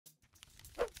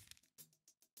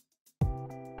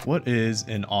What is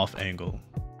an off angle?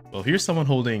 Well, here's someone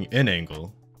holding an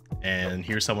angle, and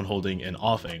here's someone holding an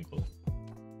off angle.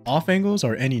 Off angles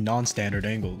are any non-standard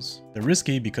angles. They're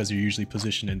risky because you're usually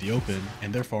positioned in the open,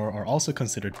 and therefore are also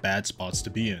considered bad spots to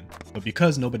be in. But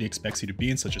because nobody expects you to be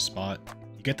in such a spot,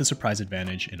 you get the surprise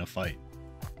advantage in a fight.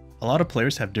 A lot of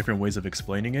players have different ways of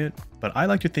explaining it, but I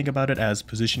like to think about it as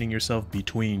positioning yourself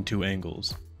between two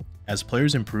angles. As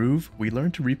players improve, we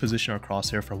learn to reposition our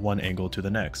crosshair from one angle to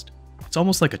the next. It's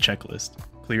almost like a checklist.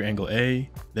 Clear angle A,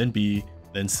 then B,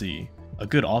 then C. A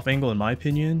good off angle in my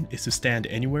opinion is to stand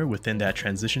anywhere within that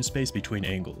transition space between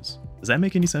angles. Does that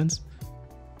make any sense?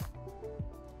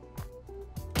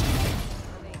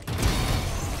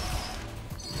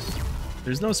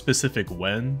 There's no specific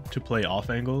when to play off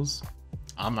angles.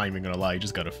 I'm not even gonna lie, you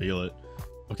just gotta feel it.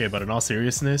 Okay, but in all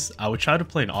seriousness, I would try to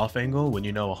play an off angle when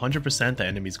you know 100% the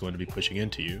enemy is going to be pushing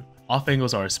into you. Off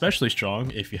angles are especially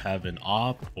strong if you have an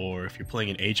op or if you're playing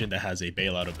an agent that has a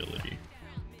bailout ability.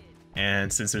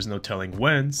 And since there's no telling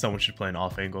when someone should play an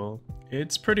off angle,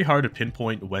 it's pretty hard to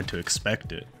pinpoint when to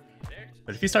expect it.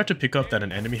 But if you start to pick up that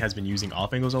an enemy has been using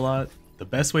off angles a lot, the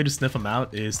best way to sniff them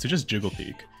out is to just jiggle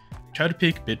peek. Try to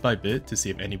peek bit by bit to see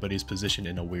if anybody's positioned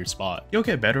in a weird spot. You'll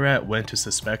get better at when to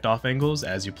suspect off angles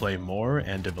as you play more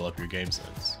and develop your game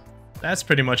sense. That's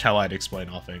pretty much how I'd explain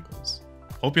off angles.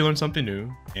 Hope you learned something new,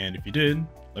 and if you did,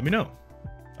 let me know.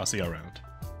 I'll see you around.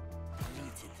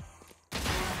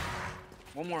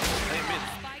 One more. Hey, mid.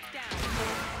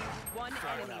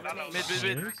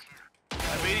 Mid.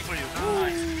 I'm waiting for you.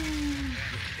 You're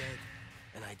dead,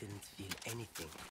 and I didn't feel anything.